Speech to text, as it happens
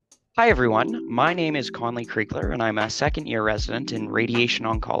Hi, everyone. My name is Conley Kriegler, and I'm a second year resident in radiation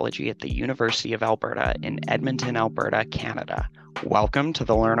oncology at the University of Alberta in Edmonton, Alberta, Canada. Welcome to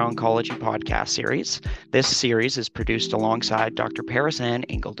the Learn Oncology podcast series. This series is produced alongside Dr. Paris-Anne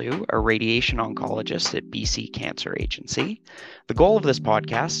Ingledew, a radiation oncologist at BC Cancer Agency. The goal of this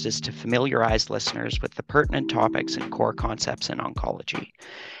podcast is to familiarize listeners with the pertinent topics and core concepts in oncology.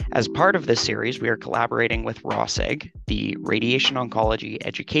 As part of this series, we are collaborating with ROSEG, the Radiation Oncology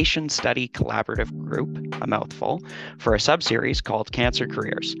Education Study Collaborative Group, a mouthful, for a subseries called Cancer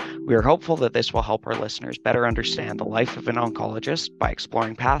Careers. We are hopeful that this will help our listeners better understand the life of an oncologist by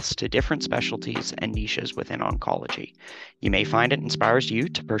exploring paths to different specialties and niches within oncology. You may find it inspires you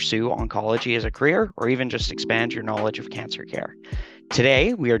to pursue oncology as a career or even just expand your knowledge of cancer care.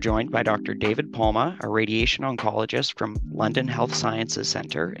 Today, we are joined by Dr. David Palma, a radiation oncologist from London Health Sciences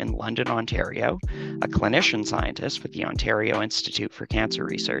Centre in London, Ontario, a clinician scientist with the Ontario Institute for Cancer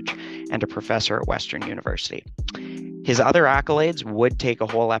Research, and a professor at Western University. His other accolades would take a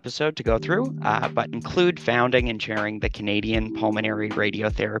whole episode to go through, but include founding and chairing the Canadian Pulmonary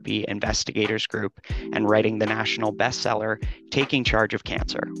Radiotherapy Investigators Group and writing the national bestseller, Taking Charge of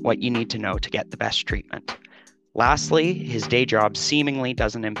Cancer: What You Need to Know to Get the Best Treatment. Lastly, his day job seemingly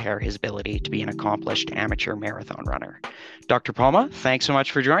doesn't impair his ability to be an accomplished amateur marathon runner. Dr. Palma, thanks so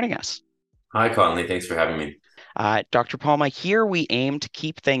much for joining us. Hi, Conley. Thanks for having me. Dr. Palma, here we aim to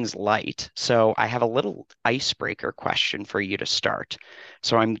keep things light, so I have a little icebreaker question for you to start.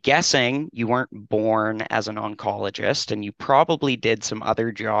 So I'm guessing you weren't born as an oncologist, and you probably did some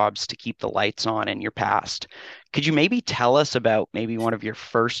other jobs to keep the lights on in your past. Could you maybe tell us about maybe one of your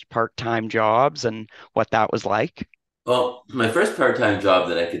first part-time jobs and what that was like? Well, my first part-time job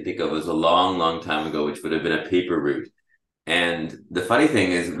that I could think of was a long, long time ago, which would have been a paper route. And the funny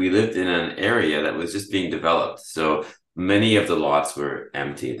thing is, we lived in an area that was just being developed. So many of the lots were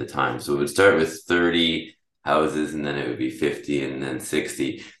empty at the time. So it would start with 30 houses, and then it would be 50 and then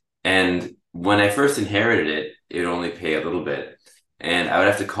 60. And when I first inherited it, it would only pay a little bit. And I would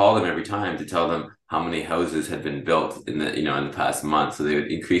have to call them every time to tell them how many houses had been built in the past month. So they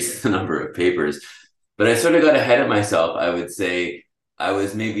would increase the number of papers. But I sort of got ahead of myself. I would say I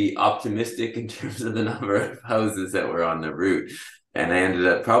was maybe optimistic in terms of the number of houses that were on the route. And I ended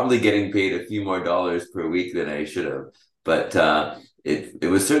up probably getting paid a few more dollars per week than I should have. But it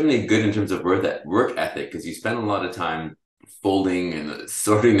was certainly good in terms of work ethic, because you spend a lot of time folding and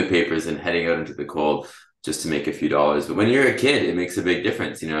sorting the papers and heading out into the cold just to make a few dollars. But when you're a kid, it makes a big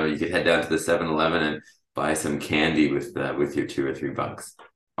difference. You could head down to the 7-Eleven and buy some candy with your $2 or $3.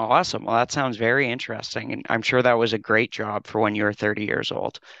 Awesome. Well, that sounds very interesting. And I'm sure that was a great job for when you were 30 years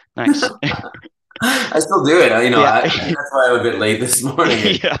old. Nice. I still do it. Yeah. That's why I'm a bit late this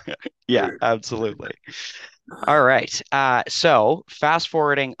morning. Yeah. Yeah, absolutely. All right. So fast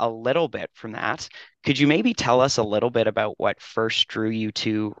forwarding a little bit from that, could you maybe tell us a little bit about what first drew you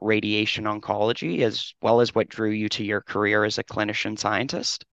to radiation oncology, as well as what drew you to your career as a clinician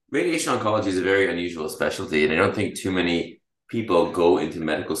scientist? Radiation oncology is a very unusual specialty, and I don't think too many people go into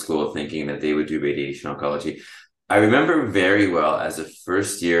medical school thinking that they would do radiation oncology. I remember very well as a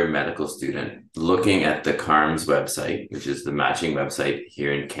first year medical student looking at the CARMS website, which is the matching website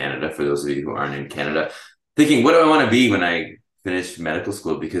here in Canada, for those of you who aren't in Canada, thinking, what do I want to be when I finish medical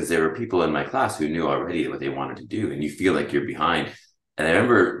school? Because there were people in my class who knew already what they wanted to do, and you feel like you're behind. And I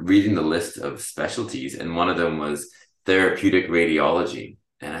remember reading the list of specialties, and one of them was therapeutic radiology.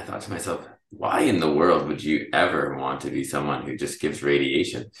 And I thought to myself, why in the world would you ever want to be someone who just gives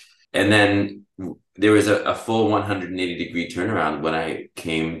radiation? And then there was a full 180-degree turnaround when I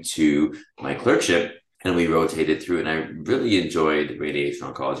came to my clerkship, and we rotated through, and I really enjoyed radiation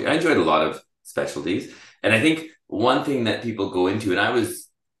oncology. I enjoyed a lot of specialties. And I think one thing that people go into, and I was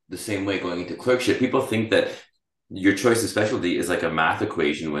the same way going into clerkship, people think that your choice of specialty is like a math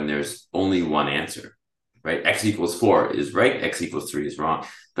equation when there's only one answer, right? X equals 4 is right, X equals 3 is wrong.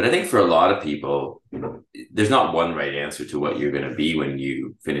 But I think for a lot of people, there's not one right answer to what you're going to be when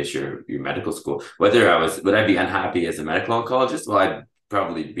you finish your medical school. Would I be unhappy as a medical oncologist? Well, I'd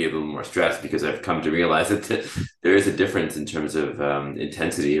probably be a little more stressed, because I've come to realize that there is a difference in terms of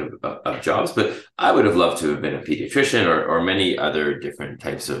intensity of jobs. But I would have loved to have been a pediatrician or many other different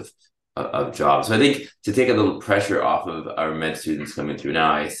types of jobs. So I think to take a little pressure off of our med students coming through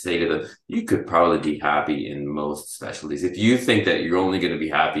now, I say to them, you could probably be happy in most specialties. If you think that you're only going to be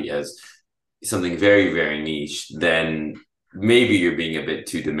happy as something very, very niche, then maybe you're being a bit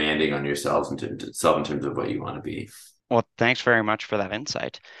too demanding on yourself in terms of what you want to be. Well, thanks very much for that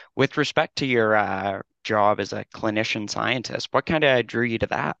insight. With respect to your job as a clinician scientist, what kind of drew you to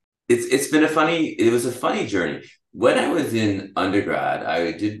that? It was a funny journey. When I was in undergrad,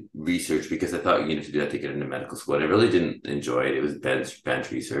 I did research because I thought you needed to do that to get into medical school. And I really didn't enjoy it. It was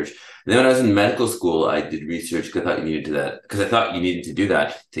bench research. And then when I was in medical school, I did research because I thought you needed to that because I thought you needed to do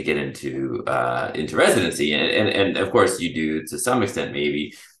that to get into residency. And of course you do to some extent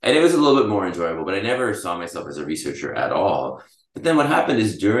maybe. And it was a little bit more enjoyable, but I never saw myself as a researcher at all. But then what happened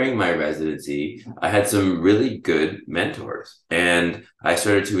is during my residency, I had some really good mentors and I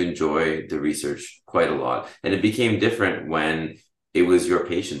started to enjoy the research quite a lot. And it became different when it was your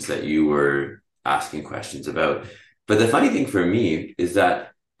patients that you were asking questions about. But the funny thing for me is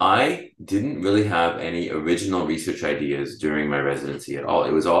that I didn't really have any original research ideas during my residency at all.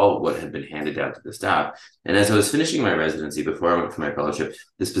 It was all what had been handed down to the staff. And as I was finishing my residency before I went for my fellowship,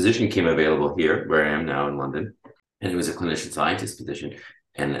 this position came available here where I am now in London. And it was a clinician scientist position.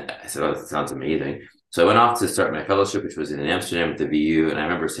 And I said, oh, that sounds amazing. So I went off to start my fellowship, which was in Amsterdam at the VU. And I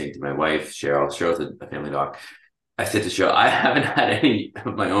remember saying to my wife, Cheryl's a family doc, I said to Cheryl, I haven't had any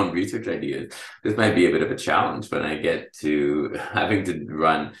of my own research ideas. This might be a bit of a challenge when I get to having to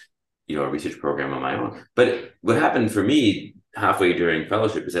run, a research program on my own. But what happened for me halfway during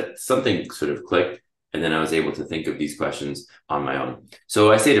fellowship is that something sort of clicked. And then I was able to think of these questions on my own.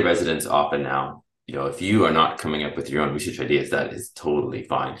 So I say to residents often now, if you are not coming up with your own research ideas, that is totally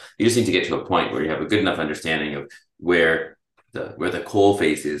fine. You just need to get to a point where you have a good enough understanding of where the coal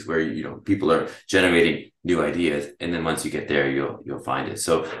face is, where people are generating new ideas, and then once you get there, you'll find it.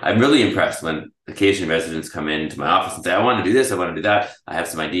 So I'm really impressed when occasionally residents come into my office and say, "I want to do this, I want to do that, I have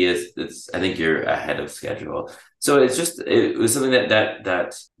some ideas." I think you're ahead of schedule. So it was something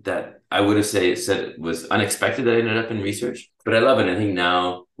that I would have said was unexpected that I ended up in research, but I love it. I think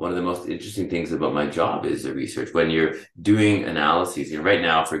now one of the most interesting things about my job is the research. When you're doing analyses, right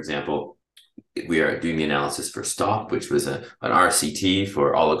now, for example, we are doing the analysis for STOP, which was an RCT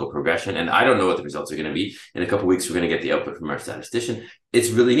for oligoprogression. And I don't know what the results are going to be. In a couple of weeks, we're going to get the output from our statistician.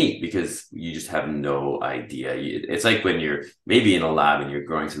 It's really neat because you just have no idea. It's like when you're maybe in a lab and you're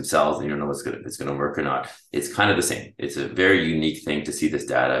growing some cells and you don't know if it's going to work or not. It's kind of the same. It's a very unique thing to see this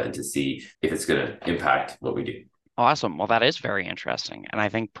data and to see if it's going to impact what we do. Awesome. Well, that is very interesting. And I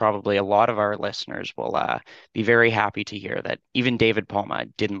think probably a lot of our listeners will be very happy to hear that even David Palma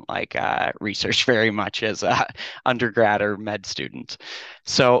didn't like research very much as a undergrad or med student.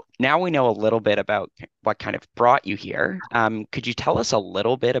 So now we know a little bit about what kind of brought you here. Could you tell us a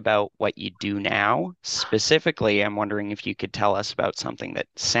little bit about what you do now? Specifically, I'm wondering if you could tell us about something that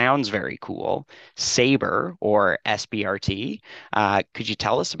sounds very cool, SABR or SBRT. Could you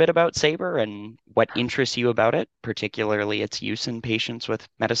tell us a bit about SABR and what interests you about it, particularly its use in patients with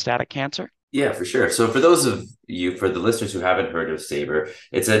metastatic cancer? Yeah, for sure. So for the listeners who haven't heard of SABR,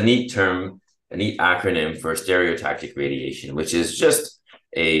 it's a neat term, a neat acronym for stereotactic radiation, which is just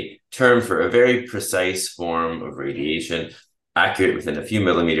a term for a very precise form of radiation, accurate within a few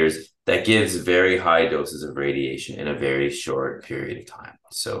millimeters, that gives very high doses of radiation in a very short period of time.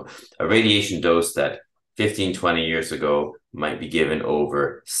 So a radiation dose that 15, 20 years ago might be given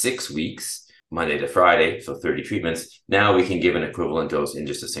over 6 weeks, Monday to Friday, so 30 treatments. Now we can give an equivalent dose in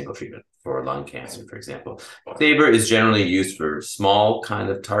just a single treatment for lung cancer, for example. SABR is generally used for small kind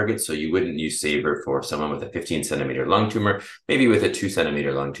of targets. So you wouldn't use SABR for someone with a 15 centimeter lung tumor, maybe with a 2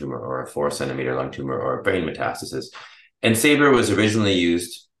 centimeter lung tumor or a 4 centimeter lung tumor or a brain metastasis. And SABR was originally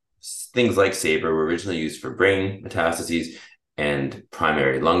used, things like SABR were originally used for brain metastases and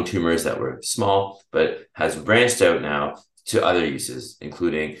primary lung tumors that were small, but has branched out now to other uses,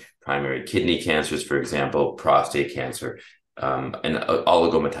 including primary kidney cancers, for example, prostate cancer, and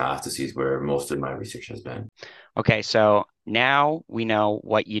oligometastases, where most of my research has been. Okay, so now we know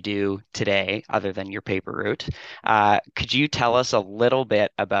what you do today, other than your paper route. Could you tell us a little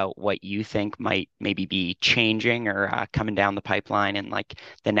bit about what you think might maybe be changing or coming down the pipeline in like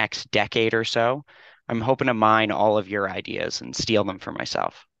the next decade or so? I'm hoping to mine all of your ideas and steal them for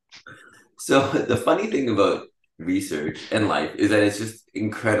myself. So the funny thing about research and life is that it's just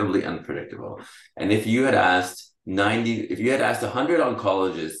incredibly unpredictable. And if you had asked 100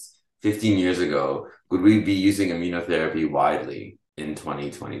 oncologists 15 years ago, would we be using immunotherapy widely in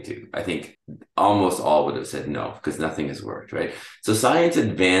 2022? I think almost all would have said no, because nothing has worked, right? So science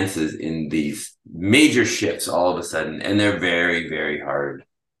advances in these major shifts all of a sudden, and they're very, very hard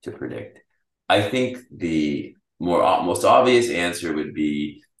to predict. I think the most obvious answer would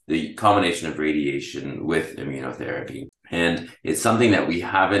be the combination of radiation with immunotherapy. And it's something that we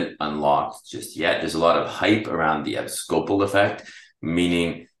haven't unlocked just yet. There's a lot of hype around the abscopal effect,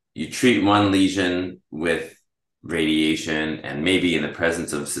 meaning you treat one lesion with radiation and maybe in the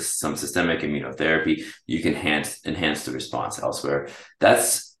presence of some systemic immunotherapy, you can enhance the response elsewhere.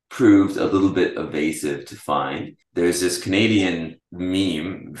 That's proved a little bit evasive to find. There's this Canadian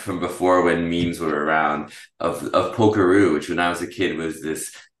meme from before when memes were around of Pokeroo, which when I was a kid was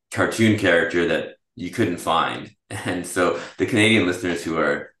this cartoon character that you couldn't find. And so the Canadian listeners who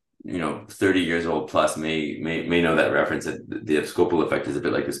are 30 years old plus may know that reference, that the abscopal effect is a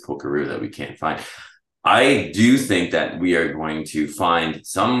bit like this Pokeroo that we can't find. I do think that we are going to find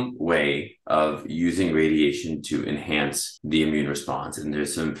some way of using radiation to enhance the immune response. And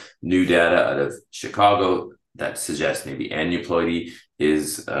there's some new data out of Chicago that suggests maybe aneuploidy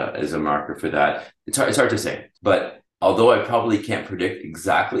is a marker for that. It's hard to say. But although I probably can't predict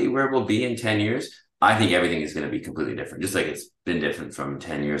exactly where we'll be in 10 years, I think everything is going to be completely different, just like it's been different from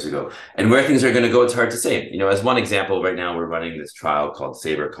 10 years ago. And where things are going to go, it's hard to say. As one example, right now we're running this trial called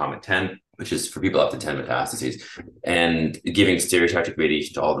SABR Comet 10, which is for people up to 10 metastases, and giving stereotactic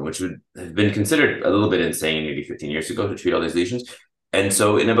radiation to all of them, which would have been considered a little bit insane maybe 15 years ago to treat all these lesions. And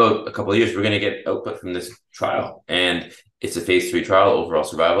so in about a couple of years, we're going to get output from this trial. And it's a phase 3 trial, overall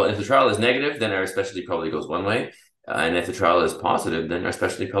survival. And if the trial is negative, then our specialty probably goes one way. And if the trial is positive, then our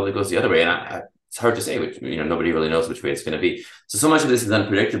specialty probably goes the other way. And it's hard to say, which nobody really knows which way it's going to be. So much of this is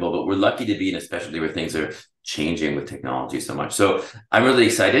unpredictable, but we're lucky to be in a specialty where things are changing with technology so much. So I'm really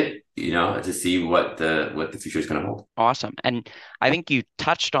excited, to see what the future is going to hold. Awesome. And I think you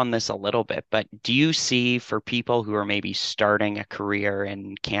touched on this a little bit, but do you see, for people who are maybe starting a career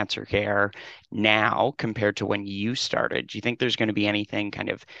in cancer care now compared to when you started, do you think there's going to be anything kind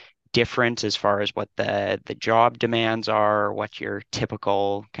of different as far as what the job demands are, or what your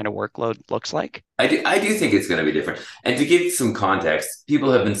typical kind of workload looks like? I do think it's going to be different. And to give some context,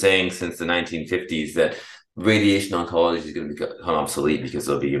 people have been saying since the 1950s that radiation oncology is going to become obsolete because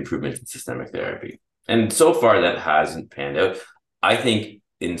there'll be improvements in systemic therapy. And so far that hasn't panned out. I think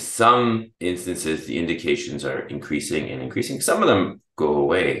in some instances, the indications are increasing and increasing. Some of them go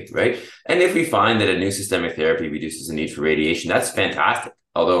away, right? And if we find that a new systemic therapy reduces the need for radiation, that's fantastic.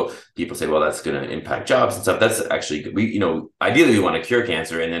 Although people say, well, that's going to impact jobs and stuff. That's actually, ideally we want to cure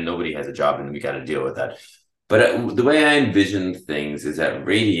cancer and then nobody has a job and we got to deal with that. But the way I envision things is that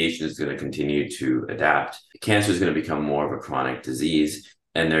radiation is going to continue to adapt. Cancer is going to become more of a chronic disease,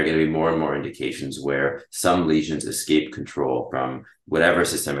 and there are going to be more and more indications where some lesions escape control from whatever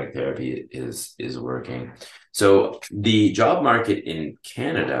systemic therapy is working. So the job market in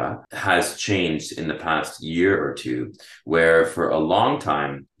Canada has changed in the past year or two, where for a long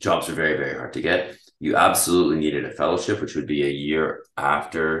time, jobs were very, very hard to get. You absolutely needed a fellowship, which would be a year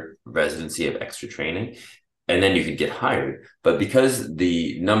after residency of extra training. And then you could get hired. But because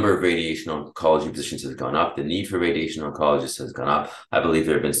the number of radiation oncology positions has gone up, the need for radiation oncologists has gone up. I believe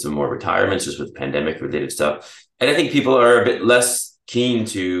there have been some more retirements just with pandemic-related stuff. And I think people are a bit less keen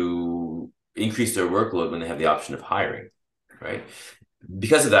to increase their workload when they have the option of hiring, right?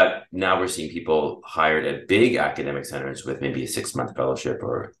 Because of that, now we're seeing people hired at big academic centers with maybe a 6-month fellowship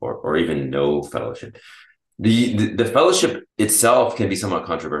or even no fellowship. The fellowship itself can be somewhat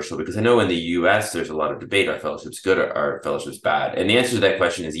controversial because I know in the US, there's a lot of debate. Are fellowships good or are fellowships bad? And the answer to that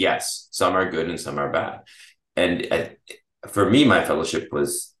question is yes. Some are good and some are bad. And for me, my fellowship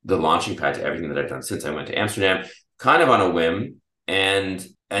was the launching pad to everything that I've done since. I went to Amsterdam kind of on a whim and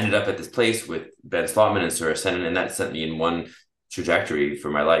ended up at this place with Ben Slotman and Sarah Sennen, and that sent me in one trajectory for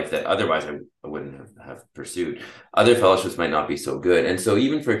my life that otherwise I wouldn't have pursued. Other fellowships might not be so good. And so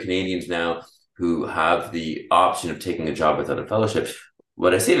even for Canadians now who have the option of taking a job without a fellowship,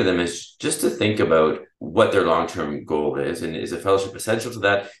 what I say to them is just to think about what their long-term goal is. And is a fellowship essential to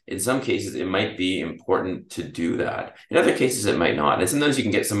that? In some cases, it might be important to do that. In other cases, it might not. And sometimes you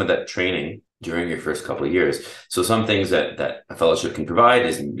can get some of that training during your first couple of years. So some things that a fellowship can provide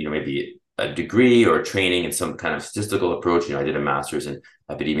is, maybe a degree or training in some kind of statistical approach. I did a master's in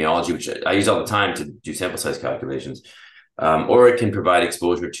epidemiology, which I use all the time to do sample size calculations. Or it can provide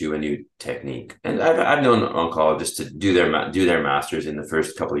exposure to a new technique. And I've known oncologists to do their masters in the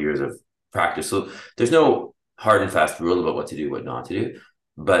first couple of years of practice. So there's no hard and fast rule about what to do, what not to do.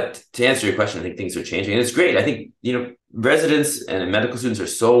 But to answer your question, I think things are changing. And it's great. I think, residents and medical students are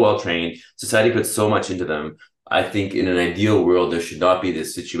so well trained. Society puts so much into them. I think in an ideal world, there should not be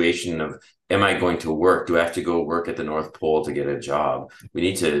this situation of, am I going to work? Do I have to go work at the North Pole to get a job? We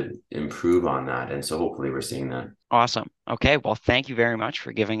need to improve on that. And so hopefully we're seeing that. Awesome. Okay. Well, thank you very much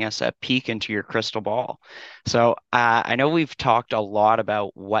for giving us a peek into your crystal ball. So I know we've talked a lot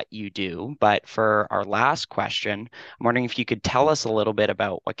about what you do, but for our last question, I'm wondering if you could tell us a little bit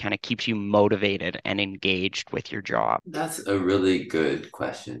about what kind of keeps you motivated and engaged with your job. That's a really good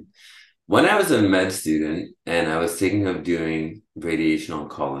question. When I was a med student and I was thinking of doing radiation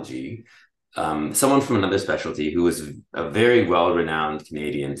oncology, someone from another specialty who was a very well-renowned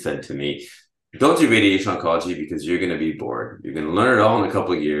Canadian said to me, don't do radiation oncology because you're going to be bored. You're going to learn it all in a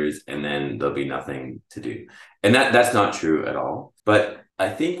couple of years and then there'll be nothing to do. And that's not true at all. But I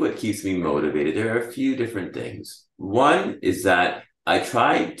think what keeps me motivated, there are a few different things. One is that I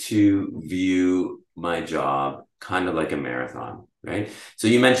try to view my job kind of like a marathon, right? So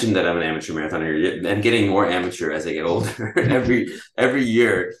you mentioned that I'm an amateur marathoner and getting more amateur as I get older every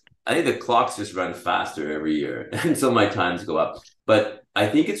year. I think the clocks just run faster every year. And so my times go up. But I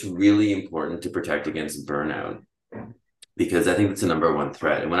think it's really important to protect against burnout because I think it's the number one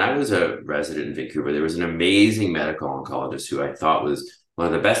threat. And when I was a resident in Vancouver, there was an amazing medical oncologist who I thought was one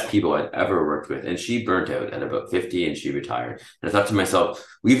of the best people I'd ever worked with. And she burnt out at about 50 and she retired. And I thought to myself,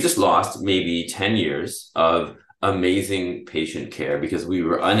 we've just lost maybe 10 years of amazing patient care because we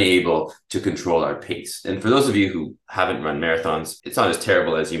were unable to control our pace. And for those of you who haven't run marathons, it's not as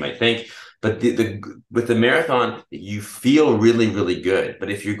terrible as you might think. But with the marathon, you feel really, really good.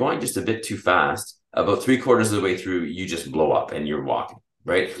 But if you're going just a bit too fast, about 3/4 of the way through, you just blow up and you're walking,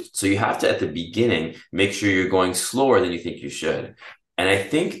 right? So you have to, at the beginning, make sure you're going slower than you think you should. And I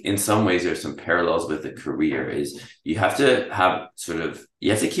think in some ways there's some parallels with the career is you have to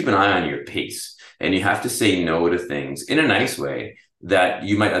keep an eye on your pace and you have to say no to things in a nice way that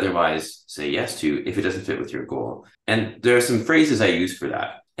you might otherwise say yes to if it doesn't fit with your goal. And there are some phrases I use for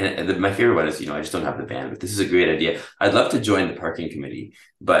that. And my favorite one is, I just don't have the bandwidth. This is a great idea. I'd love to join the parking committee,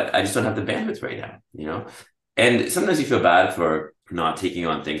 but I just don't have the bandwidth right now, And sometimes you feel bad for not taking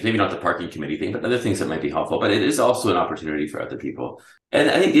on things, maybe not the parking committee thing, but other things that might be helpful. But it is also an opportunity for other people.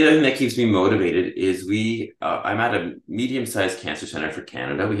 And I think the other thing that keeps me motivated is I'm at a medium-sized cancer center for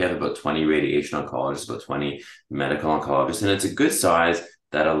Canada. We have about 20 radiation oncologists, about 20 medical oncologists, and it's a good size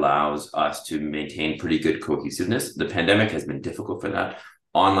that allows us to maintain pretty good cohesiveness. The pandemic has been difficult for that.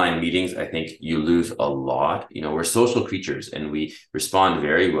 Online meetings, I think you lose a lot. We're social creatures and we respond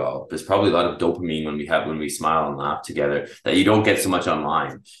very well. There's probably a lot of dopamine when we smile and laugh together that you don't get so much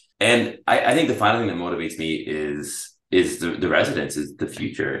online. And I think the final thing that motivates me is the residents, is the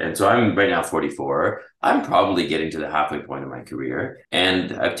future. And so I'm right now 44. I'm probably getting to the halfway point of my career.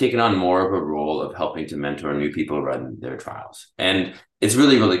 And I've taken on more of a role of helping to mentor new people run their trials. And it's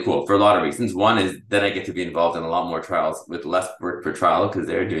really, really cool for a lot of reasons. One is that I get to be involved in a lot more trials with less work per trial because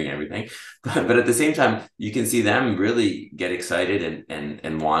they're doing everything. But at the same time, you can see them really get excited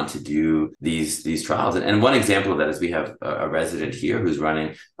and want to do these trials. And one example of that is we have a resident here who's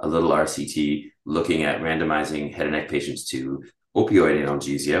running a little RCT looking at randomizing head and neck patients to opioid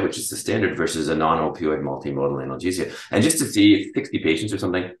analgesia, which is the standard, versus a non-opioid multimodal analgesia. And just to see 60 patients or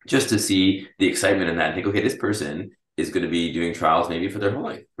something, just to see the excitement in that and think, okay, this person is going to be doing trials maybe for their whole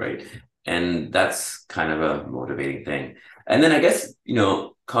life, right? And that's kind of a motivating thing. And then I guess,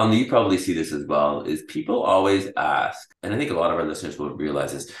 Conley, you probably see this as well, is people always ask, and I think a lot of our listeners will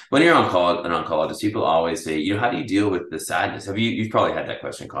realize this, when you're an oncologist, people always say, how do you deal with the sadness? You've probably had that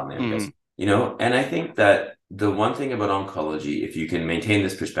question, Conley, I guess. And I think that the one thing about oncology, if you can maintain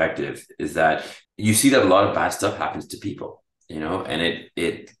this perspective, is that you see that a lot of bad stuff happens to people, and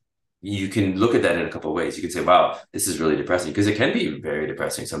you can look at that in a couple of ways. You can say, wow, this is really depressing, because it can be very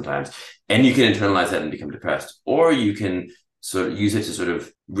depressing sometimes. And you can internalize that and become depressed. Or you can sort of use it to sort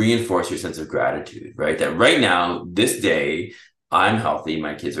of reinforce your sense of gratitude, right? That right now, this day, I'm healthy,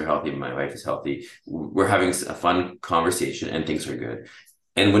 my kids are healthy, my wife is healthy. We're having a fun conversation and things are good.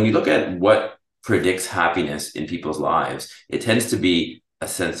 And when you look at what predicts happiness in people's lives, it tends to be a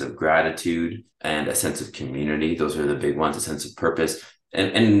sense of gratitude and a sense of community. Those are the big ones, a sense of purpose.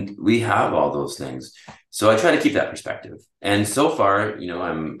 And we have all those things. So I try to keep that perspective. And so far,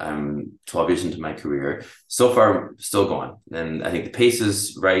 I'm 12 years into my career. So far, still going. And I think the pace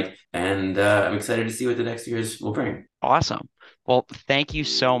is right. And I'm excited to see what the next years will bring. Awesome. Well, thank you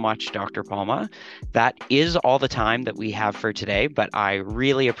so much, Dr. Palma. That is all the time that we have for today, but I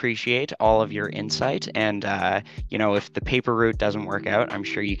really appreciate all of your insight. And, if the paper route doesn't work out, I'm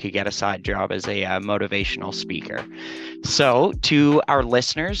sure you could get a side job as a motivational speaker. So to our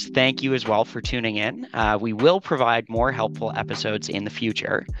listeners, thank you as well for tuning in. We will provide more helpful episodes in the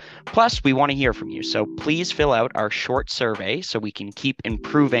future. Plus, we want to hear from you. So please fill out our short survey so we can keep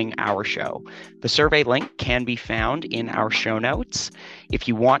improving our show. The survey link can be found in our show notes. If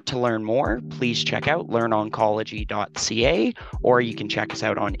you want to learn more, please check out learnoncology.ca, or you can check us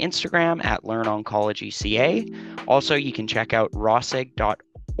out on Instagram at learnoncologyca. Also, you can check out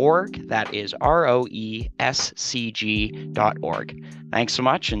roescg.org. That is ROESCG.org. Thanks so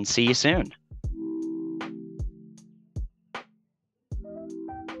much and see you soon.